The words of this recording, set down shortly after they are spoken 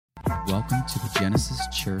Welcome to the Genesis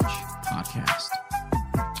Church podcast.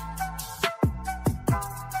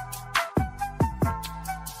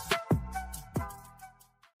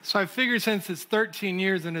 So I figured since it's 13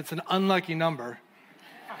 years and it's an unlucky number,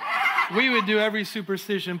 we would do every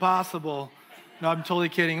superstition possible. No, I'm totally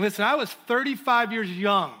kidding. Listen, I was 35 years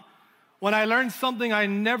young when I learned something I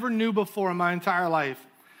never knew before in my entire life.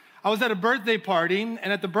 I was at a birthday party, and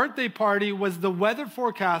at the birthday party was the weather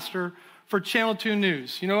forecaster for Channel 2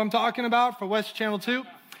 News. You know what I'm talking about, for West Channel 2?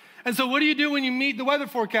 And so what do you do when you meet the weather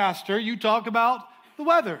forecaster? You talk about the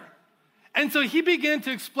weather. And so he began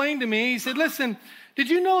to explain to me, he said, listen, did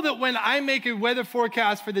you know that when I make a weather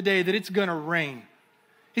forecast for the day that it's gonna rain?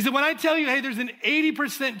 He said, when I tell you, hey, there's an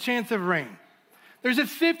 80% chance of rain, there's a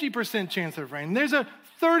 50% chance of rain, there's a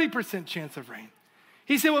 30% chance of rain.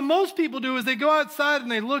 He said, what most people do is they go outside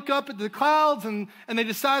and they look up at the clouds and they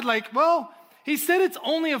decide like, well, he said it's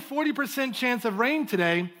only a 40% chance of rain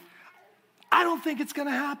today. I don't think it's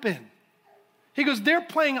gonna happen. He goes, they're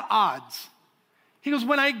playing odds. He goes,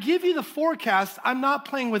 when I give you the forecast, I'm not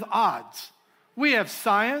playing with odds. We have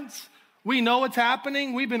science. We know what's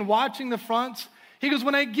happening. We've been watching the fronts. He goes,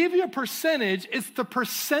 when I give you a percentage, it's the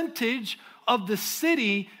percentage of the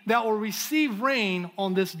city that will receive rain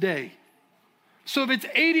on this day. So if it's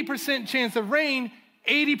 80% chance of rain,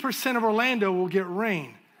 80% of Orlando will get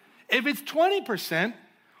rain. If it's 20%,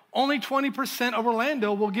 only 20% of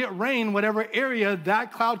Orlando will get rain, whatever area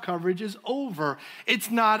that cloud coverage is over. It's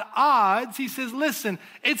not odds. He says, listen,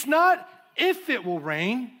 it's not if it will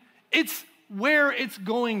rain, it's where it's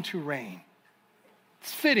going to rain.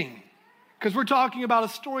 It's fitting, because we're talking about a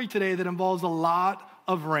story today that involves a lot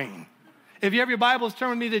of rain. If you have your Bibles,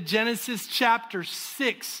 turn with me to Genesis chapter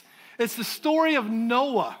 6. It's the story of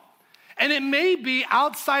Noah. And it may be,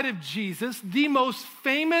 outside of Jesus, the most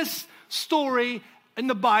famous story in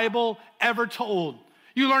the Bible ever told.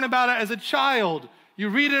 You learn about it as a child. You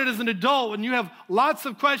read it as an adult, and you have lots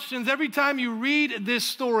of questions every time you read this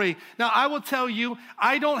story. Now, I will tell you,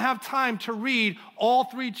 I don't have time to read all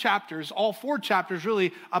 4 chapters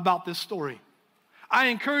really, about this story. I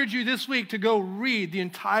encourage you this week to go read the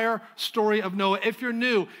entire story of Noah. If you're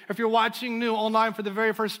new, if you're watching new online for the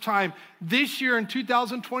very first time, this year in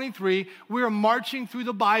 2023, we are marching through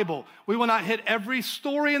the Bible. We will not hit every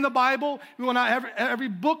story in the Bible. We will not have every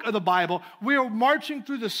book of the Bible. We are marching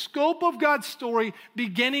through the scope of God's story,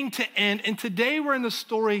 beginning to end. And today we're in the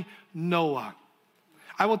story Noah.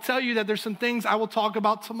 I will tell you that there's some things I will talk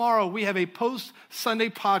about tomorrow. We have a post-Sunday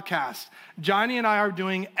podcast Johnny and I are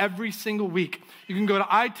doing every single week. You can go to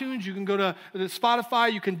iTunes, you can go to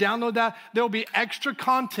Spotify, you can download that. There will be extra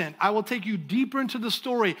content. I will take you deeper into the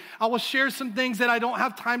story. I will share some things that I don't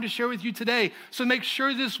have time to share with you today. So make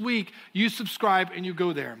sure this week you subscribe and you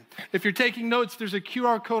go there. If you're taking notes, there's a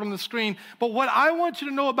QR code on the screen. But what I want you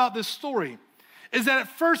to know about this story is that at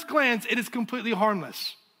first glance, it is completely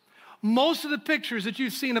harmless. Most of the pictures that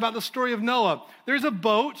you've seen about the story of Noah, there's a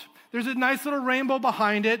boat, there's a nice little rainbow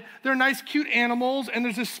behind it, there are nice cute animals, and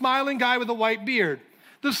there's a smiling guy with a white beard.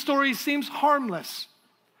 The story seems harmless.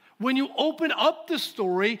 When you open up the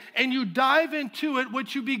story and you dive into it,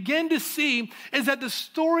 what you begin to see is that the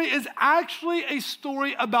story is actually a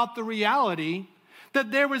story about the reality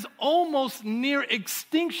that there was almost near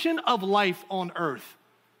extinction of life on earth.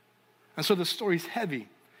 And so the story's heavy,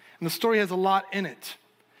 and the story has a lot in it.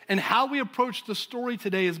 And how we approach the story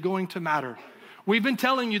today is going to matter. We've been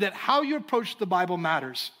telling you that how you approach the Bible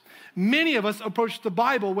matters. Many of us approach the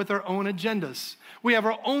Bible with our own agendas. We have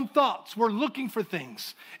our own thoughts. We're looking for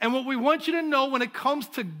things. And what we want you to know when it comes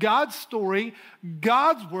to God's story,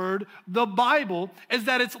 God's word, the Bible, is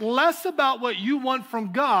that it's less about what you want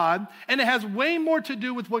from God, and it has way more to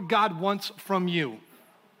do with what God wants from you.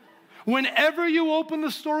 Whenever you open the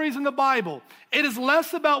stories in the Bible, it is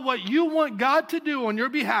less about what you want God to do on your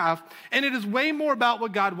behalf, and it is way more about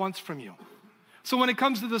what God wants from you. So when it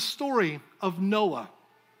comes to the story of Noah,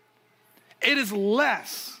 it is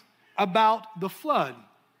less about the flood,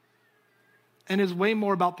 and is way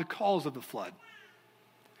more about the cause of the flood.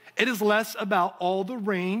 It is less about all the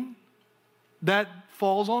rain that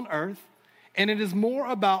falls on earth, and it is more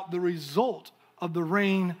about the result of the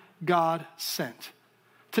rain God sent.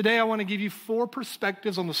 Today, I want to give you 4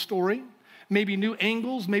 perspectives on the story, maybe new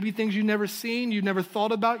angles, maybe things you've never seen, you never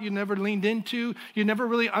thought about, you never leaned into, you never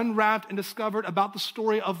really unwrapped and discovered about the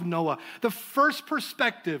story of Noah. The first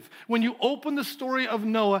perspective, when you open the story of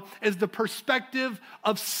Noah, is the perspective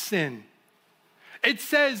of sin. It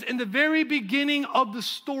says in the very beginning of the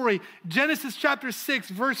story, Genesis chapter 6,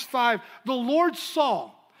 verse 5, the Lord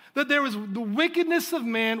saw that the wickedness of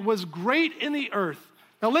man was great in the earth,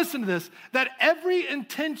 Now listen to this, that every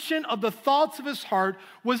intention of the thoughts of his heart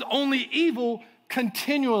was only evil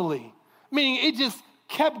continually. Meaning it just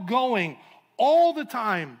kept going all the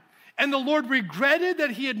time. And the Lord regretted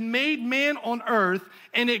that he had made man on earth,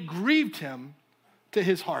 and it grieved him to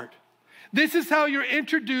his heart. This is how you're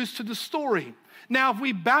introduced to the story. Now, if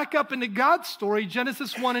we back up into God's story,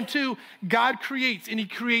 Genesis 1 and 2, God creates, and he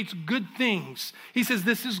creates good things. He says,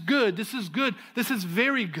 this is good, this is good, this is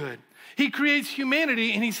very good. He creates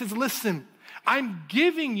humanity, and he says, listen, I'm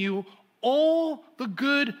giving you all the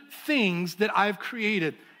good things that I've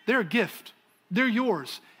created. They're a gift. They're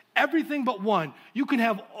yours. Everything but one. You can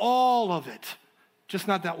have all of it, just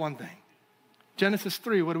not that one thing. Genesis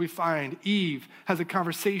 3, what do we find? Eve has a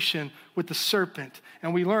conversation with the serpent,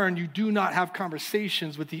 and we learn you do not have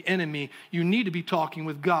conversations with the enemy. You need to be talking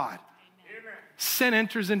with God. Amen. Sin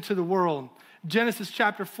enters into the world. Genesis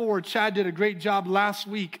chapter 4, Chad did a great job last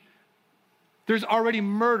week. There's already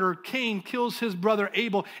murder. Cain kills his brother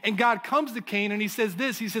Abel, and God comes to Cain and he says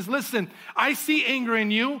this. He says, listen, I see anger in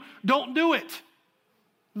you. Don't do it.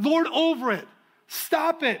 Lord over it.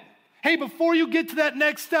 Stop it. Hey, before you get to that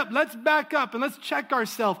next step, let's back up and let's check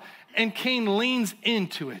ourselves. And Cain leans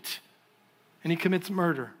into it and he commits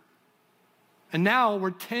murder. And now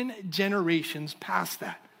we're 10 generations past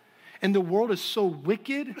that. And the world is so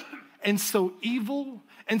wicked and so evil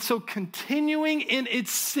and so continuing in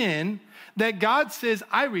its sin that God says,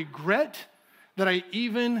 I regret that I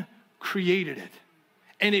even created it.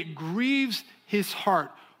 And it grieves his heart.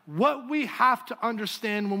 What we have to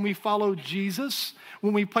understand when we follow Jesus,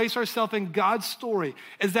 when we place ourselves in God's story,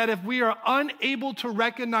 is that if we are unable to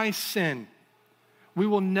recognize sin, we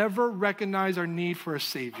will never recognize our need for a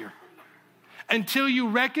Savior. Until you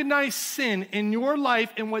recognize sin in your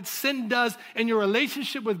life and what sin does in your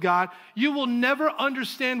relationship with God, you will never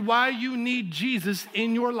understand why you need Jesus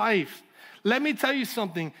in your life. Let me tell you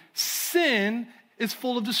something. Sin is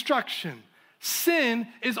full of destruction. Sin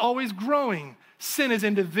is always growing. Sin is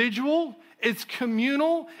individual, it's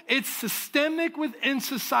communal, it's systemic within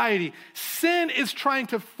society. Sin is trying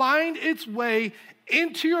to find its way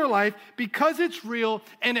into your life because it's real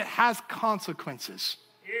and it has consequences.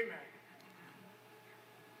 Amen.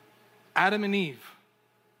 Adam and Eve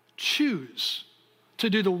choose to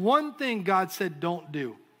do the one thing God said don't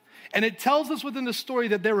do. And it tells us within the story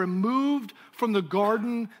that they're removed from the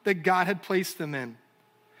garden that God had placed them in.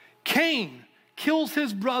 Cain kills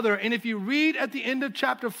his brother, and if you read at the end of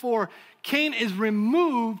chapter 4, Cain is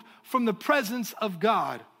removed from the presence of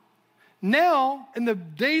God. Now, in the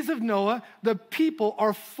days of Noah, the people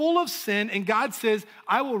are full of sin, and God says,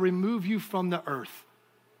 I will remove you from the earth.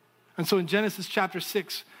 And so in Genesis chapter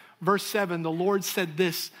 6, verse 7, the Lord said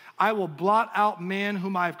this, I will blot out man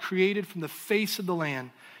whom I have created from the face of the land,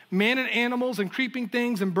 man and animals and creeping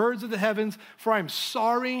things and birds of the heavens, for I am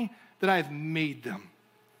sorry that I have made them.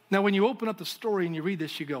 Now, when you open up the story and you read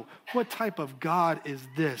this, you go, what type of God is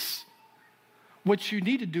this? What you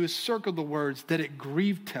need to do is circle the words that it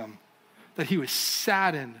grieved him, that he was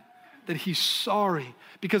saddened, that he's sorry.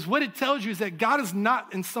 Because what it tells you is that God is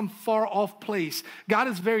not in some far off place. God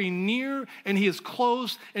is very near and he is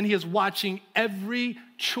close and he is watching every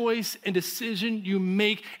choice and decision you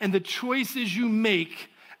make. And the choices you make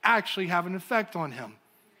actually have an effect on him.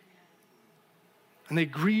 And they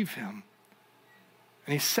grieve him.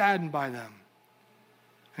 And he's saddened by them.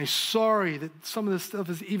 And he's sorry that some of this stuff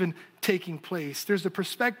is even taking place. There's the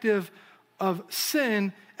perspective of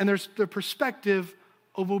sin, and there's the perspective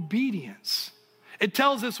of obedience. It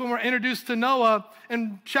tells us when we're introduced to Noah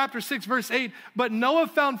in chapter 6, verse 8, but Noah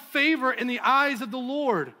found favor in the eyes of the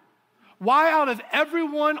Lord. Why out of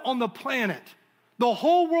everyone on the planet, the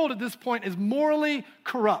whole world at this point is morally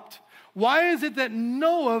corrupt? Why is it that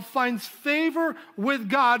Noah finds favor with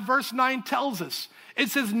God? Verse 9 tells us. It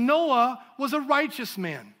says Noah was a righteous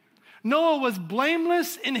man. Noah was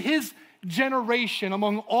blameless in his generation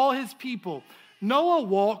among all his people. Noah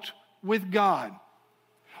walked with God.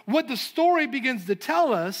 What the story begins to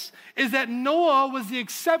tell us is that Noah was the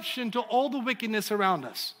exception to all the wickedness around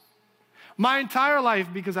us. My entire life,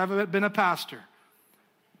 because I've been a pastor,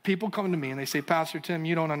 people come to me and they say, Pastor Tim,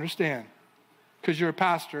 you don't understand. Because you're a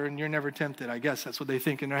pastor and you're never tempted. I guess that's what they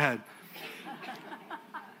think in their head.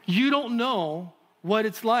 You don't know what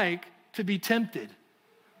it's like to be tempted.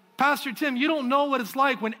 Pastor Tim, you don't know what it's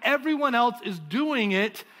like when everyone else is doing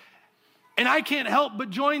it and I can't help but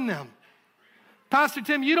join them. Pastor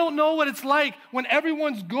Tim, you don't know what it's like when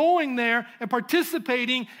everyone's going there and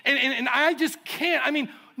participating and I just can't. I mean,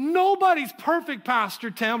 nobody's perfect, Pastor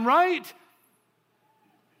Tim, right?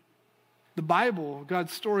 The Bible,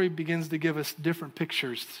 God's story, begins to give us different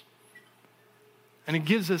pictures. And it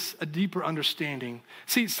gives us a deeper understanding.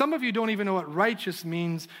 See, some of you don't even know what righteous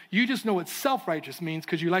means. You just know what self-righteous means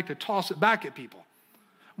because you like to toss it back at people.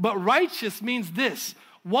 But righteous means this: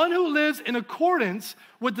 one who lives in accordance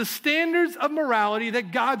with the standards of morality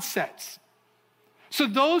that God sets. So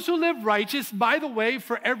those who live righteous, by the way,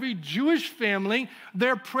 for every Jewish family,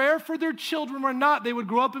 their prayer for their children were not they would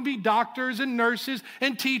grow up and be doctors and nurses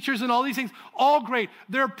and teachers and all these things. All great.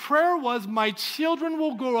 Their prayer was, my children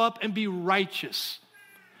will grow up and be righteous.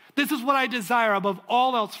 This is what I desire above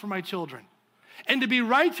all else for my children. And to be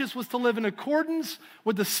righteous was to live in accordance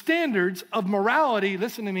with the standards of morality,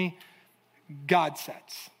 listen to me, God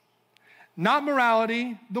sets. Not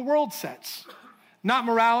morality the world sets. Not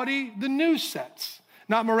morality the news sets.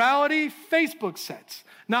 Not morality Facebook sets.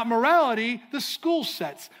 Not morality the school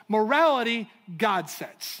sets. Morality God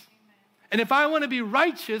sets. And if I want to be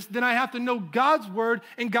righteous, then I have to know God's word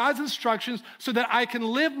and God's instructions so that I can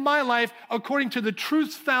live my life according to the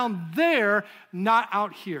truths found there, not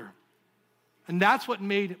out here. And that's what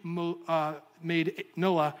made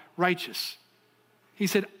Noah righteous. He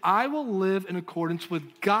said, I will live in accordance with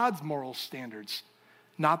God's moral standards,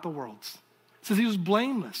 not the world's. It says he was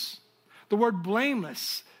blameless. The word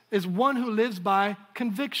blameless is one who lives by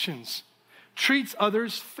convictions, treats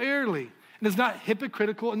others fairly, and is not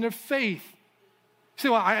hypocritical in their faith. You say,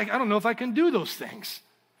 well, I don't know if I can do those things.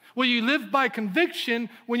 Well, you live by conviction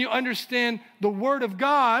when you understand the Word of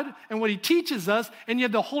God and what He teaches us, and you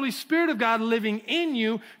have the Holy Spirit of God living in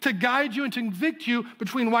you to guide you and to convict you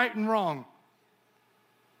between right and wrong.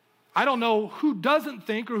 I don't know who doesn't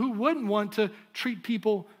think or who wouldn't want to treat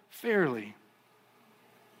people fairly.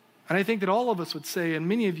 And I think that all of us would say, and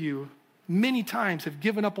many of you, many times have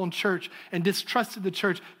given up on church and distrusted the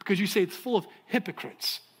church because you say it's full of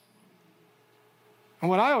hypocrites. And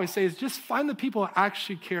what I always say is just find the people who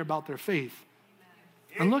actually care about their faith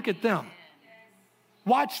and look at them.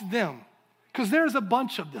 Watch them, because there's a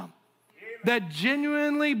bunch of them that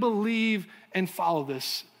genuinely believe and follow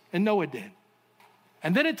this, and Noah did.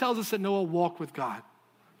 And then it tells us that Noah walked with God.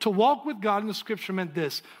 To walk with God in the scripture meant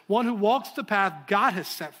this: one who walks the path God has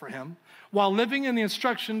set for him while living in the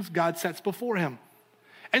instructions God sets before him.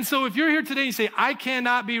 And so if you're here today and you say, I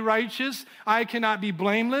cannot be righteous, I cannot be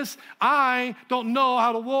blameless, I don't know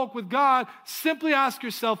how to walk with God, simply ask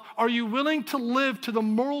yourself, are you willing to live to the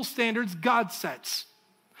moral standards God sets?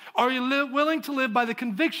 Are you willing to live by the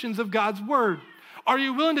convictions of God's word? Are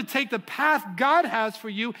you willing to take the path God has for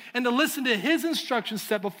you and to listen to His instructions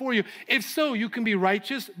set before you? If so, you can be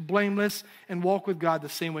righteous, blameless, and walk with God the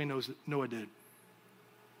same way Noah did.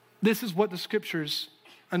 This is what the scriptures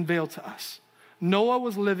unveil to us. Noah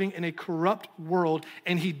was living in a corrupt world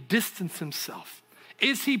and he distanced himself.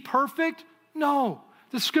 Is he perfect? No.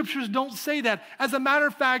 The scriptures don't say that. As a matter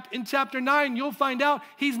of fact, in chapter 9, you'll find out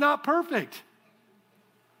he's not perfect.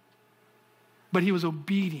 But he was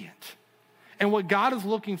obedient. And what God is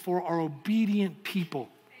looking for are obedient people.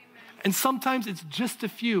 Amen. And sometimes it's just a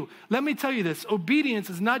few. Let me tell you this,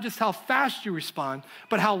 obedience is not just how fast you respond,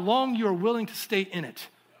 but how long you are willing to stay in it.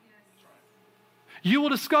 You will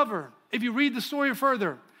discover, if you read the story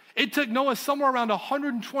further, it took Noah somewhere around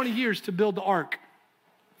 120 years to build the ark.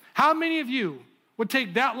 How many of you would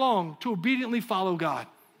take that long to obediently follow God?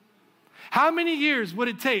 How many years would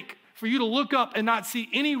it take for you to look up and not see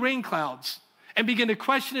any rain clouds and begin to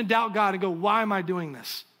question and doubt God and go, why am I doing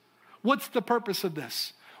this? What's the purpose of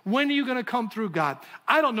this? When are you going to come through, God?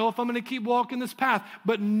 I don't know if I'm going to keep walking this path.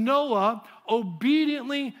 But Noah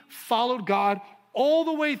obediently followed God all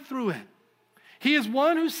the way through it. He is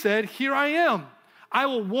one who said, here I am. I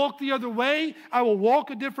will walk the other way. I will walk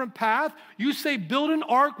a different path. You say build an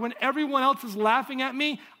ark when everyone else is laughing at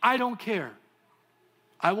me. I don't care.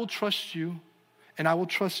 I will trust you, and I will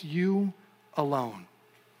trust you alone.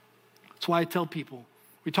 That's why I tell people,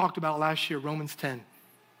 we talked about last year, Romans 10.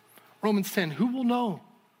 Romans 10, who will know?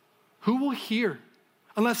 Who will hear?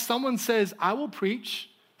 Unless someone says, I will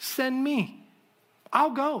preach, send me.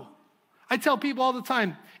 I'll go. I tell people all the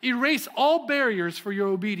time, erase all barriers for your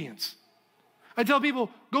obedience. I tell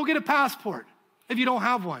people, go get a passport if you don't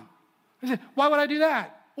have one. I say, why would I do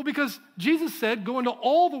that? Well, because Jesus said, go into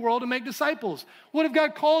all the world and make disciples. What if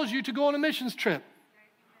God calls you to go on a missions trip?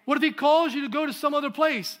 What if He calls you to go to some other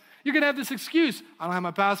place? You're going to have this excuse, I don't have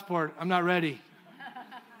my passport, I'm not ready.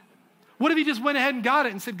 What if He just went ahead and got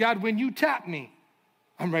it and said, God, when you tap me,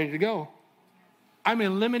 I'm ready to go. I'm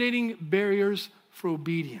eliminating barriers for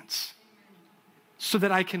obedience so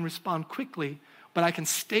that I can respond quickly, but I can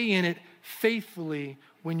stay in it faithfully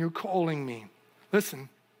when you're calling me. Listen,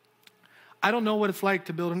 I don't know what it's like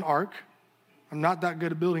to build an ark. I'm not that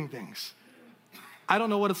good at building things. I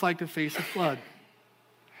don't know what it's like to face a flood.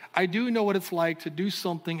 I do know what it's like to do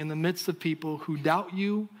something in the midst of people who doubt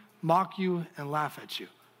you, mock you, and laugh at you.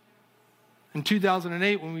 In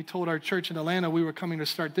 2008, when we told our church in Atlanta we were coming to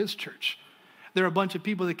start this church, there were a bunch of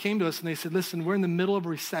people that came to us and they said, listen, we're in the middle of a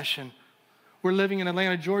recession. We're living in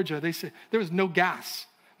Atlanta, Georgia. They said there was no gas.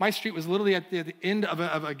 My street was literally at the end of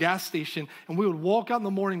a gas station, and we would walk out in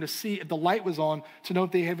the morning to see if the light was on to know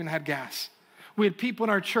if they even had gas. We had people in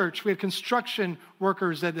our church. We had construction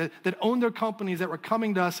workers that owned their companies that were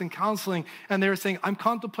coming to us and counseling, and they were saying, I'm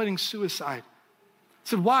contemplating suicide. I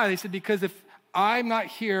said, why? They said, because if I'm not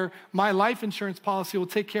here, my life insurance policy will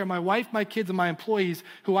take care of my wife, my kids, and my employees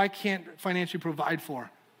who I can't financially provide for.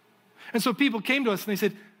 And so people came to us and they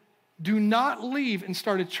said, do not leave and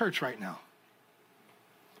start a church right now.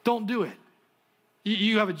 Don't do it.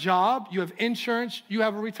 You have a job, you have insurance, you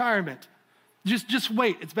have a retirement. Just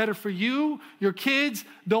wait. It's better for you, your kids.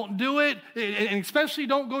 Don't do it. And especially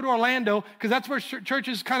don't go to Orlando, because that's where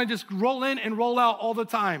churches kind of just roll in and roll out all the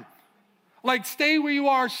time. Like, stay where you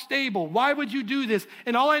are, stable. Why would you do this?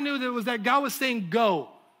 And all I knew was that God was saying, go.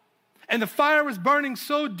 And the fire was burning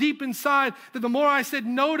so deep inside that the more I said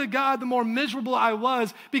no to God, the more miserable I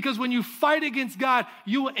was, because when you fight against God,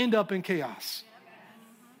 you will end up in chaos.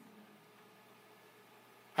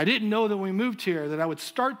 I didn't know that when we moved here that I would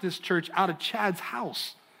start this church out of Chad's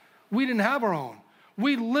house. We didn't have our own.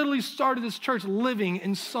 We literally started this church living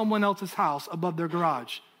in someone else's house above their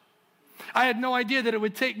garage. I had no idea that it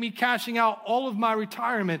would take me cashing out all of my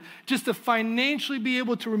retirement just to financially be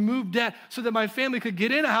able to remove debt so that my family could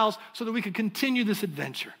get in a house so that we could continue this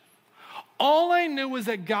adventure. All I knew was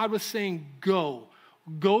that God was saying, go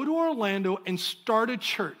to Orlando and start a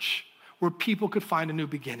church where people could find a new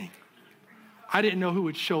beginning. I didn't know who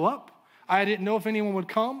would show up. I didn't know if anyone would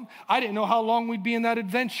come. I didn't know how long we'd be in that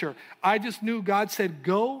adventure. I just knew God said,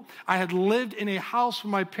 go. I had lived in a house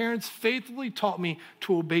where my parents faithfully taught me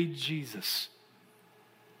to obey Jesus.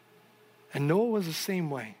 And Noah was the same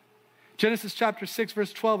way. Genesis chapter 6,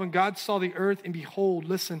 verse 12, and God saw the earth, and behold,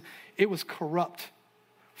 listen, it was corrupt.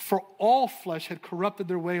 For all flesh had corrupted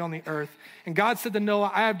their way on the earth. And God said to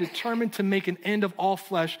Noah, I have determined to make an end of all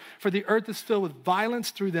flesh, for the earth is filled with violence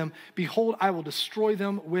through them. Behold, I will destroy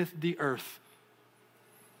them with the earth.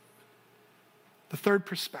 The third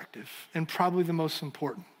perspective, and probably the most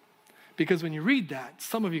important, because when you read that,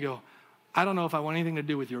 some of you go, I don't know if I want anything to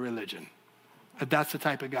do with your religion, if that's the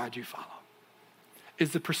type of God you follow,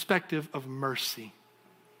 is the perspective of mercy.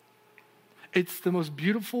 It's the most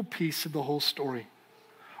beautiful piece of the whole story.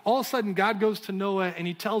 All of a sudden, God goes to Noah and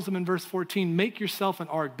he tells him in verse 14, make yourself an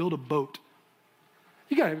ark, build a boat.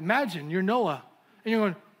 You got to imagine, you're Noah, and you're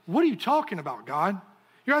going, what are you talking about, God?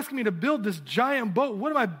 You're asking me to build this giant boat. What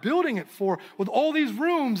am I building it for? With all these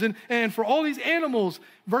rooms and for all these animals.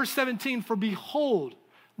 Verse 17, for behold,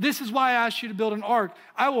 this is why I asked you to build an ark.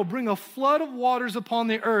 I will bring a flood of waters upon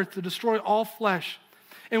the earth to destroy all flesh,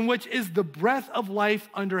 in which is the breath of life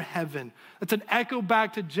under heaven. That's an echo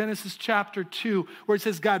back to Genesis chapter 2, where it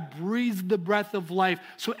says God breathes the breath of life.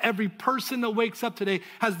 So every person that wakes up today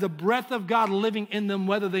has the breath of God living in them,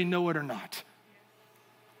 whether they know it or not.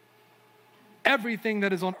 Everything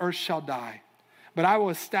that is on earth shall die, but I will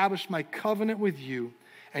establish my covenant with you,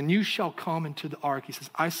 and you shall come into the ark. He says,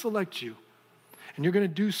 I select you, and you're going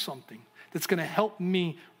to do something that's going to help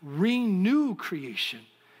me renew creation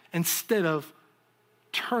instead of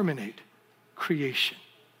terminate creation.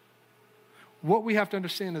 What we have to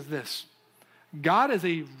understand is this: God, as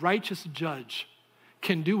a righteous judge,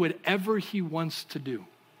 can do whatever he wants to do.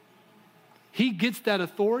 He gets that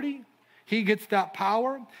authority. He gets that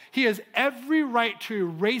power. He has every right to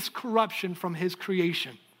erase corruption from his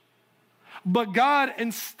creation. But God,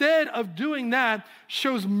 instead of doing that,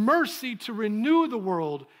 shows mercy to renew the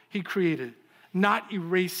world he created, not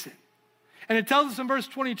erase it. And it tells us in verse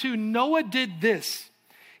 22, Noah did this.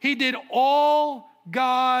 He did all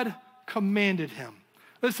God commanded him.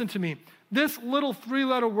 Listen to me. This little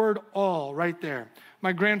three-letter word, all, right there.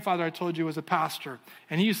 My grandfather, I told you, was a pastor,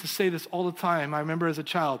 and he used to say this all the time. I remember as a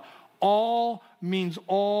child. All means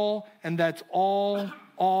all, and that's all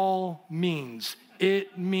means.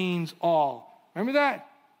 It means all. Remember that?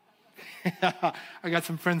 I got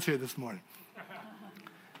some friends here this morning.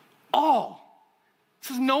 All. It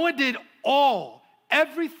says Noah did all.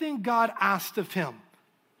 Everything God asked of him.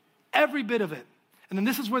 Every bit of it. And then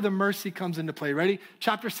this is where the mercy comes into play. Ready?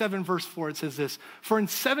 Chapter 7, verse 4, it says this. For in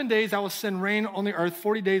 7 days I will send rain on the earth,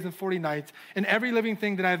 40 days and 40 nights, and every living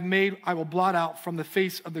thing that I have made I will blot out from the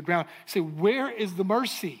face of the ground. You say, where is the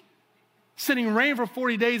mercy? Sending rain for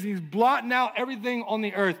 40 days and he's blotting out everything on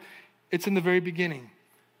the earth. It's in the very beginning,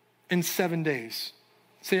 in 7 days.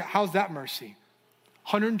 Say, how's that mercy?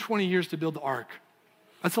 120 years to build the ark.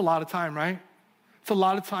 That's a lot of time, right? It's a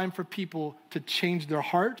lot of time for people to change their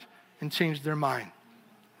heart and change their mind,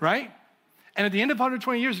 right? And at the end of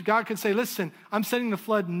 120 years, God could say, listen, I'm sending the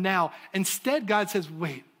flood now. Instead, God says,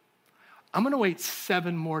 wait, I'm going to wait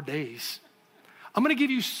 7 more days. I'm going to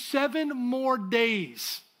give you 7 more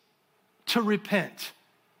days to repent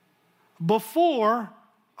before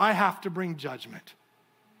I have to bring judgment.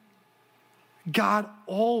 God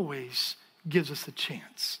always gives us a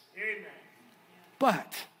chance. Amen.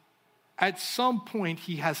 But at some point,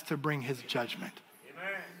 he has to bring his judgment.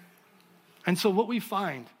 Amen. And so what we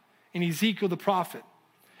find in Ezekiel the prophet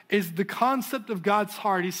is the concept of God's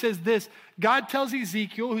heart. He says this, God tells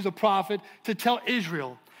Ezekiel, who's a prophet, to tell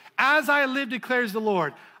Israel, as I live, declares the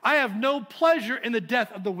Lord, I have no pleasure in the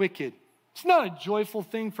death of the wicked. It's not a joyful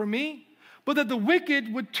thing for me, but that the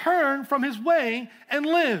wicked would turn from his way and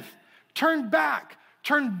live. Turn back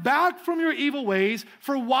from your evil ways,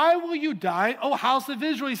 for why will you die, O house of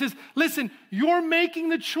Israel? He says, listen, you're making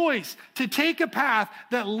the choice to take a path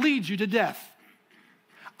that leads you to death.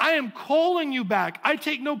 I am calling you back. I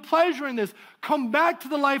take no pleasure in this. Come back to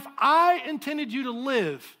the life I intended you to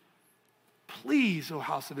live. Please, O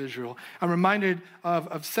house of Israel. I'm reminded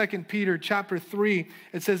of 2 Peter chapter 3.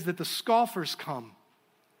 It says that the scoffers come,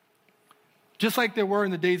 just like there were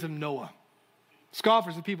in the days of Noah.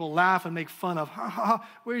 Scoffers, the people laugh and make fun of,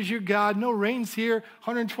 where's your God? No rain's here,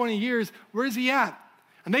 120 years. Where's he at?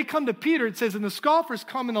 And they come to Peter, it says, and the scoffers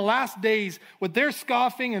come in the last days with their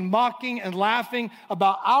scoffing and mocking and laughing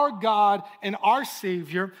about our God and our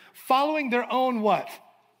Savior, following their own what?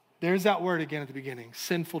 There's that word again at the beginning,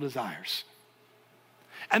 sinful desires.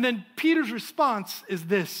 And then Peter's response is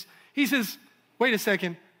this. He says, wait a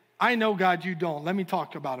second, I know God, you don't. Let me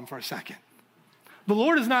talk about him for a second. The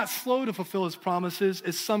Lord is not slow to fulfill his promises,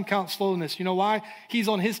 as some count slowness. You know why? He's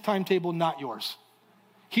on his timetable, not yours.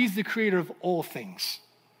 He's the creator of all things.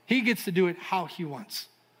 He gets to do it how he wants.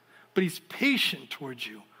 But he's patient towards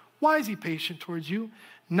you. Why is he patient towards you?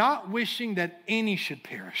 Not wishing that any should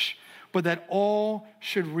perish, but that all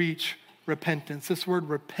should reach repentance. This word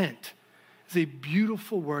repent is a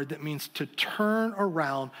beautiful word that means to turn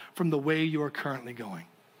around from the way you are currently going.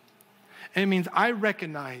 And it means I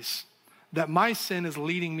recognize that my sin is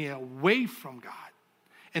leading me away from God.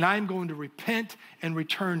 And I'm going to repent and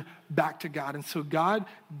return back to God. And so God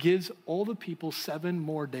gives all the people 7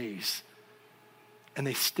 more days. And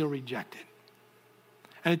they still reject it.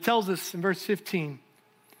 And it tells us in verse 15,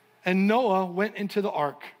 and Noah went into the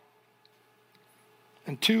ark,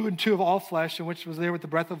 and two of all flesh, and which was there with the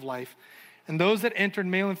breath of life. And those that entered,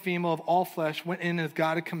 male and female of all flesh, went in as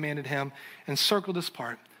God had commanded him, and circled this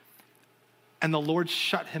part. And the Lord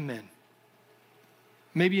shut him in.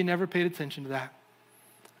 Maybe you never paid attention to that.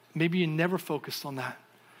 Maybe you never focused on that.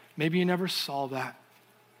 Maybe you never saw that.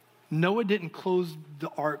 Noah didn't close the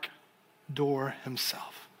ark door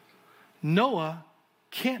himself. Noah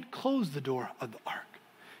can't close the door of the ark.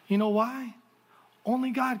 You know why?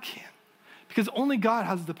 Only God can. Because only God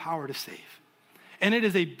has the power to save. And it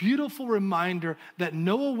is a beautiful reminder that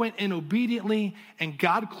Noah went in obediently and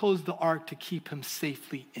God closed the ark to keep him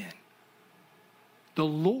safely in. The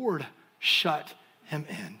Lord shut him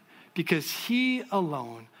in because he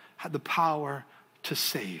alone had the power to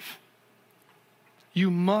save.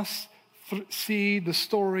 You must see the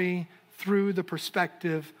story through the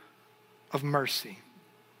perspective of mercy.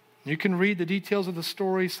 You can read the details of the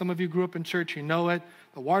story. Some of you grew up in church, you know it.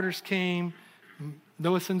 The waters came.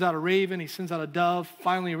 Noah sends out a raven. He sends out a dove.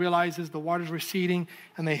 Finally realizes the water's receding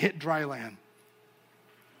and they hit dry land.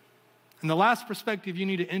 And the last perspective you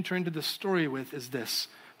need to enter into the story with is this,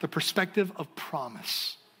 the perspective of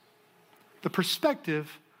promise. The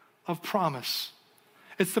perspective of promise.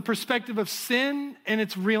 It's the perspective of sin and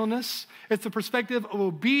its realness. It's the perspective of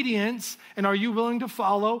obedience and are you willing to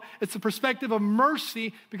follow? It's the perspective of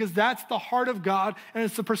mercy because that's the heart of God. And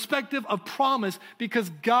it's the perspective of promise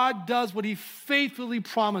because God does what he faithfully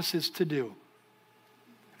promises to do.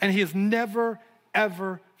 And he has never,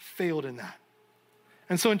 ever failed in that.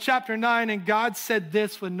 And so in chapter 9, and God said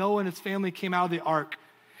this when Noah and his family came out of the ark.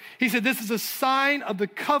 He said, this is a sign of the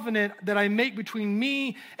covenant that I make between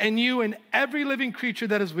me and you and every living creature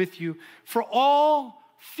that is with you for all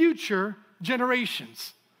future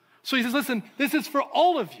generations. So he says, listen, this is for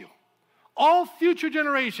all of you, all future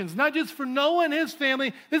generations, not just for Noah and his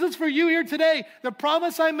family. This is for you here today. The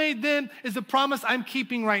promise I made then is the promise I'm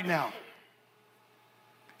keeping right now.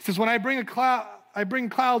 He says, when I bring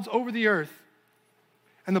clouds over the earth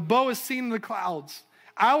and the bow is seen in the clouds,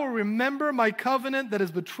 I will remember my covenant that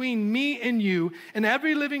is between me and you and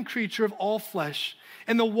every living creature of all flesh.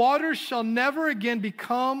 And the waters shall never again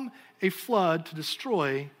become a flood to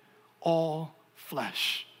destroy all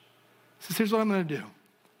flesh. He says, here's what I'm going to do.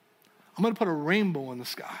 I'm going to put a rainbow in the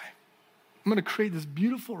sky. I'm going to create this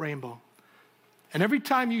beautiful rainbow. And every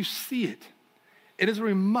time you see it, it is a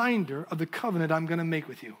reminder of the covenant I'm going to make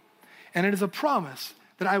with you. And it is a promise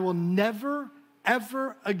that I will never,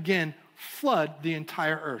 ever again flood the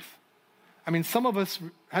entire earth. I mean, some of us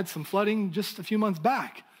had some flooding just a few months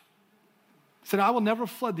back. He said, I will never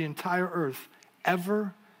flood the entire earth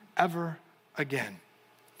ever, ever again.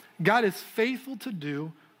 God is faithful to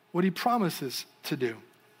do what he promises to do.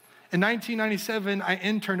 In 1997, I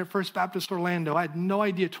interned at First Baptist Orlando. I had no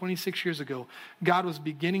idea 26 years ago, God was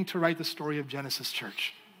beginning to write the story of Genesis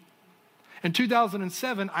Church. In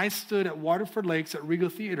 2007, I stood at Waterford Lakes at Regal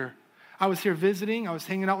Theater. I was here visiting, I was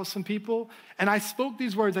hanging out with some people, and I spoke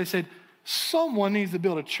these words. I said, someone needs to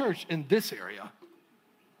build a church in this area.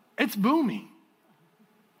 It's booming.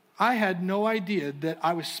 I had no idea that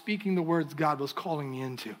I was speaking the words God was calling me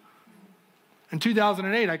into. In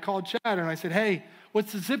 2008, I called Chad and I said, hey,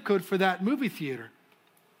 what's the zip code for that movie theater?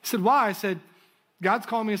 He said, why? I said, God's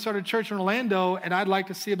calling me to start a church in Orlando, and I'd like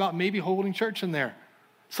to see about maybe holding church in there.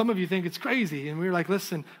 Some of you think it's crazy. And we were like,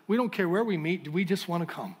 listen, we don't care where we meet. We just want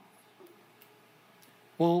to come.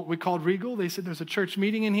 Well, we called Regal. They said, there's a church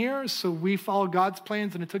meeting in here. So we followed God's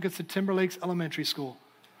plans, and it took us to Timber Lakes Elementary School.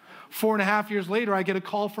 4.5 years later, I get a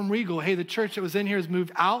call from Regal. Hey, the church that was in here has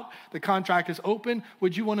moved out. The contract is open.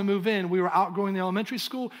 Would you want to move in? We were outgrowing the elementary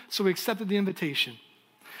school, so we accepted the invitation.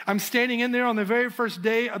 I'm standing in there on the very first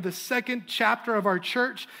day of the second chapter of our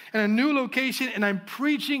church in a new location, and I'm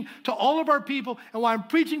preaching to all of our people. And while I'm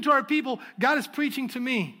preaching to our people, God is preaching to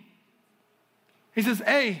me. He says,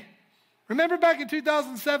 hey, remember back in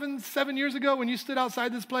 2007, 7 years ago when you stood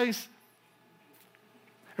outside this place?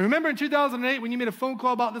 And remember in 2008 when you made a phone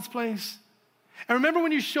call about this place? And remember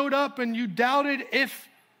when you showed up and you doubted if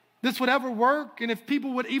this would ever work and if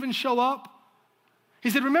people would even show up? He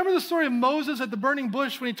said, remember the story of Moses at the burning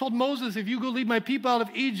bush when he told Moses, if you go lead my people out of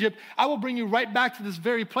Egypt, I will bring you right back to this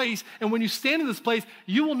very place. And when you stand in this place,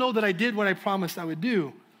 you will know that I did what I promised I would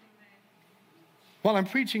do. While I'm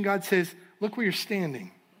preaching, God says, look where you're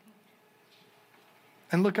standing.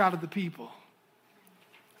 And look out at the people.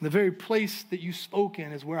 And the very place that you spoke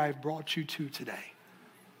in is where I've brought you to today.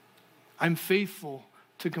 I'm faithful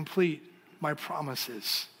to complete my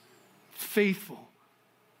promises. Faithful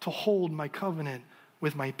to hold my covenant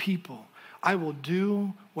with my people. I will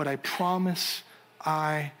do what I promise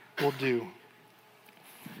I will do.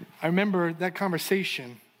 I remember that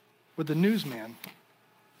conversation with the newsman.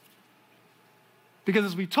 Because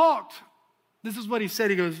as we talked, this is what he said.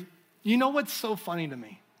 He goes, you know what's so funny to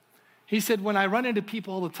me? He said, when I run into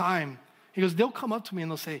people all the time, he goes, they'll come up to me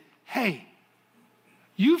and they'll say, hey,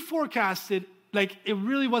 you forecasted like it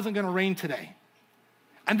really wasn't going to rain today.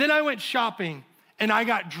 And then I went shopping and I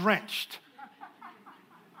got drenched.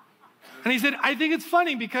 And he said, I think it's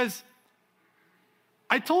funny because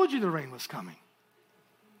I told you the rain was coming.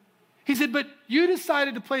 He said, but you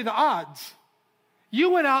decided to play the odds.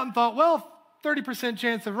 You went out and thought, well, 30%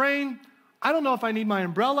 chance of rain. I don't know if I need my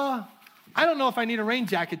umbrella. I don't know if I need a rain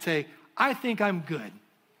jacket today. I think I'm good.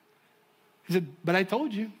 He said, but I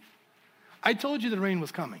told you. I told you the rain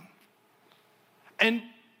was coming. And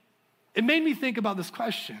it made me think about this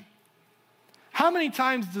question. How many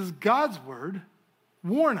times does God's word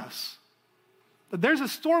warn us that there's a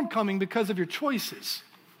storm coming because of your choices?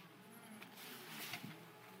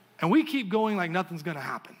 And we keep going like nothing's going to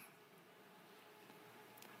happen.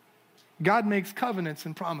 God makes covenants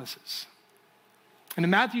and promises. And in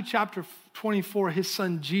Matthew chapter 24, his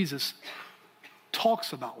son Jesus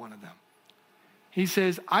talks about one of them. He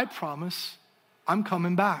says, I promise I'm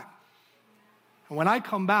coming back. And when I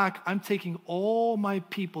come back, I'm taking all my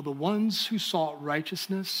people, the ones who sought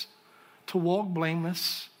righteousness, to walk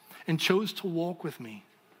blameless and chose to walk with me.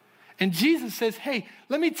 And Jesus says, hey,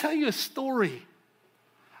 let me tell you a story.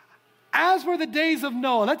 As were the days of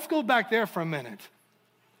Noah, let's go back there for a minute.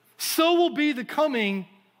 So will be the coming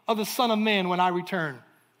of the Son of Man when I return.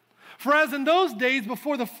 For as in those days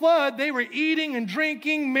before the flood, they were eating and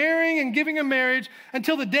drinking, marrying and giving in marriage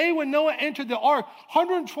until the day when Noah entered the ark,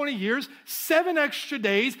 120 years, 7 extra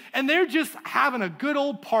days, and they're just having a good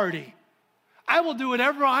old party. I will do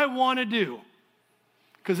whatever I want to do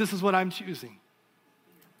because this is what I'm choosing.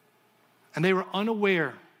 And they were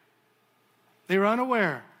unaware. They were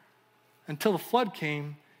unaware until the flood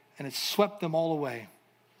came and it swept them all away.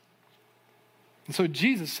 And so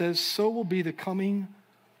Jesus says, so will be the coming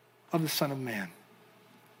of the Son of Man.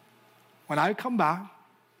 When I come back,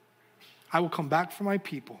 I will come back for my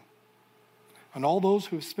people. And all those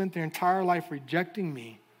who have spent their entire life rejecting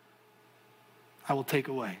me, I will take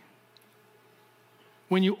away.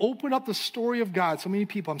 when you open up the story of God, so many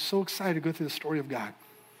people, I'm so excited to go through the story of God.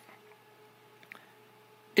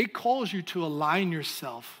 It calls you to align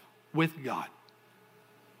yourself with God.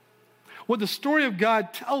 What the story of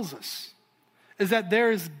God tells us is that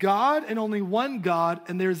there is God and only one God,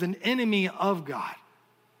 and there's an enemy of God.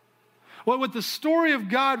 What the story of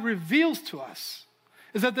God reveals to us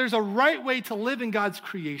is that there's a right way to live in God's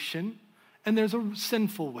creation, and there's a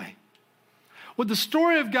sinful way. What the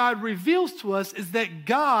story of God reveals to us is that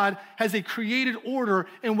God has a created order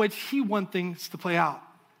in which he wants things to play out.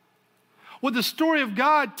 What the story of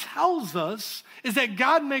God tells us is that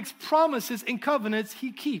God makes promises and covenants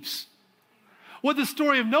he keeps. What the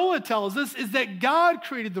story of Noah tells us is that God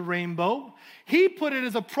created the rainbow. He put it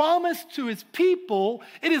as a promise to his people.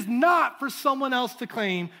 It is not for someone else to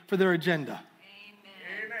claim for their agenda.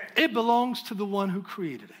 Amen. It belongs to the one who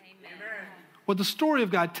created it. Amen. What the story of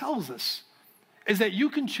God tells us is that you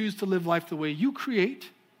can choose to live life the way you create,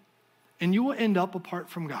 and you will end up apart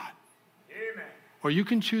from God. Amen. Or you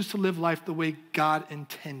can choose to live life the way God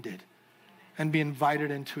intended and be invited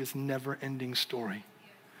into his never-ending story.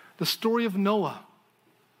 The story of Noah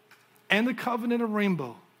and the covenant of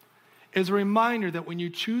rainbow is a reminder that when you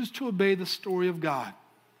choose to obey the story of God,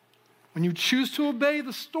 when you choose to obey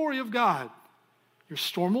the story of God, your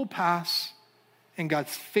storm will pass and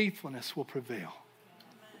God's faithfulness will prevail.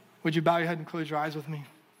 Would you bow your head and close your eyes with me?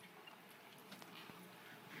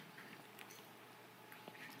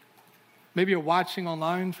 Maybe you're watching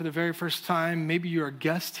online for the very first time. Maybe you're a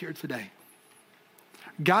guest here today.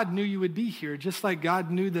 God knew you would be here, just like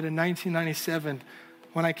God knew that in 1997,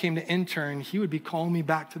 when I came to intern, he would be calling me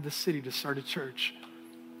back to the city to start a church.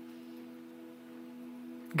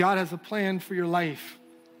 God has a plan for your life,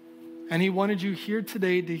 and he wanted you here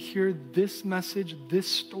today to hear this message, this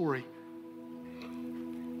story,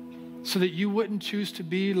 so that you wouldn't choose to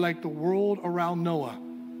be like the world around Noah,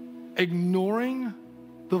 ignoring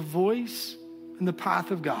the voice and the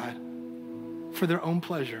path of God for their own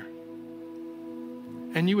pleasure.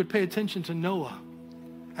 And you would pay attention to Noah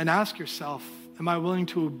and ask yourself, am I willing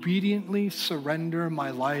to obediently surrender my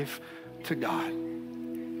life to God?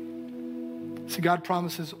 See, God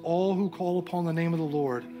promises all who call upon the name of the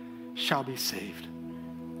Lord shall be saved.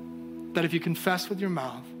 That if you confess with your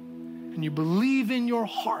mouth and you believe in your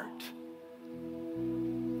heart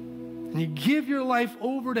and you give your life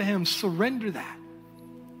over to him, surrender that,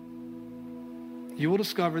 you will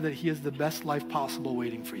discover that he is the best life possible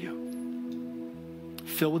waiting for you.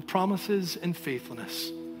 Filled with promises and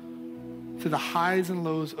faithfulness through the highs and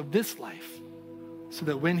lows of this life, so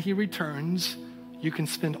that when he returns, you can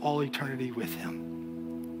spend all eternity with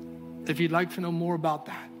him. If you'd like to know more about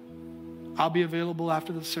that, I'll be available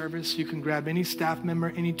after the service. You can grab any staff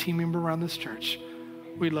member, any team member around this church.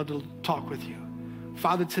 We'd love to talk with you.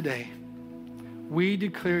 Father, today, we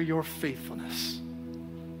declare your faithfulness.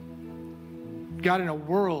 God, in a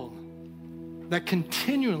world that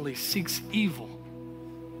continually seeks evil,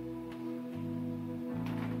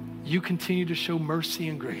 you continue to show mercy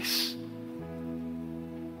and grace.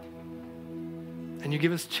 And you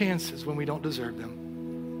give us chances when we don't deserve them.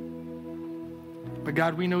 But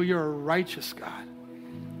God, we know you're a righteous God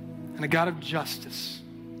and a God of justice.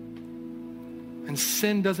 And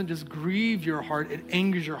sin doesn't just grieve your heart, it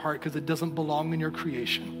angers your heart because it doesn't belong in your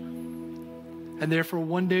creation. And therefore,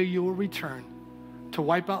 one day you will return to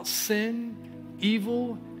wipe out sin,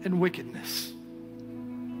 evil, and wickedness.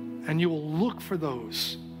 And you will look for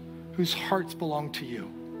those whose hearts belong to you.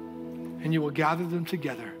 And you will gather them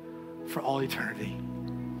together for all eternity.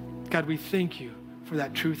 God, we thank you for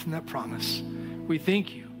that truth and that promise. We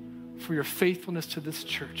thank you for your faithfulness to this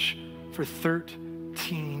church for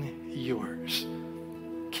 13 years.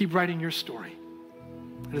 Keep writing your story.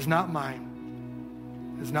 It is not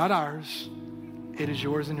mine. It is not ours. It is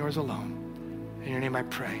yours and yours alone. In your name I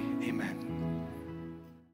pray, amen.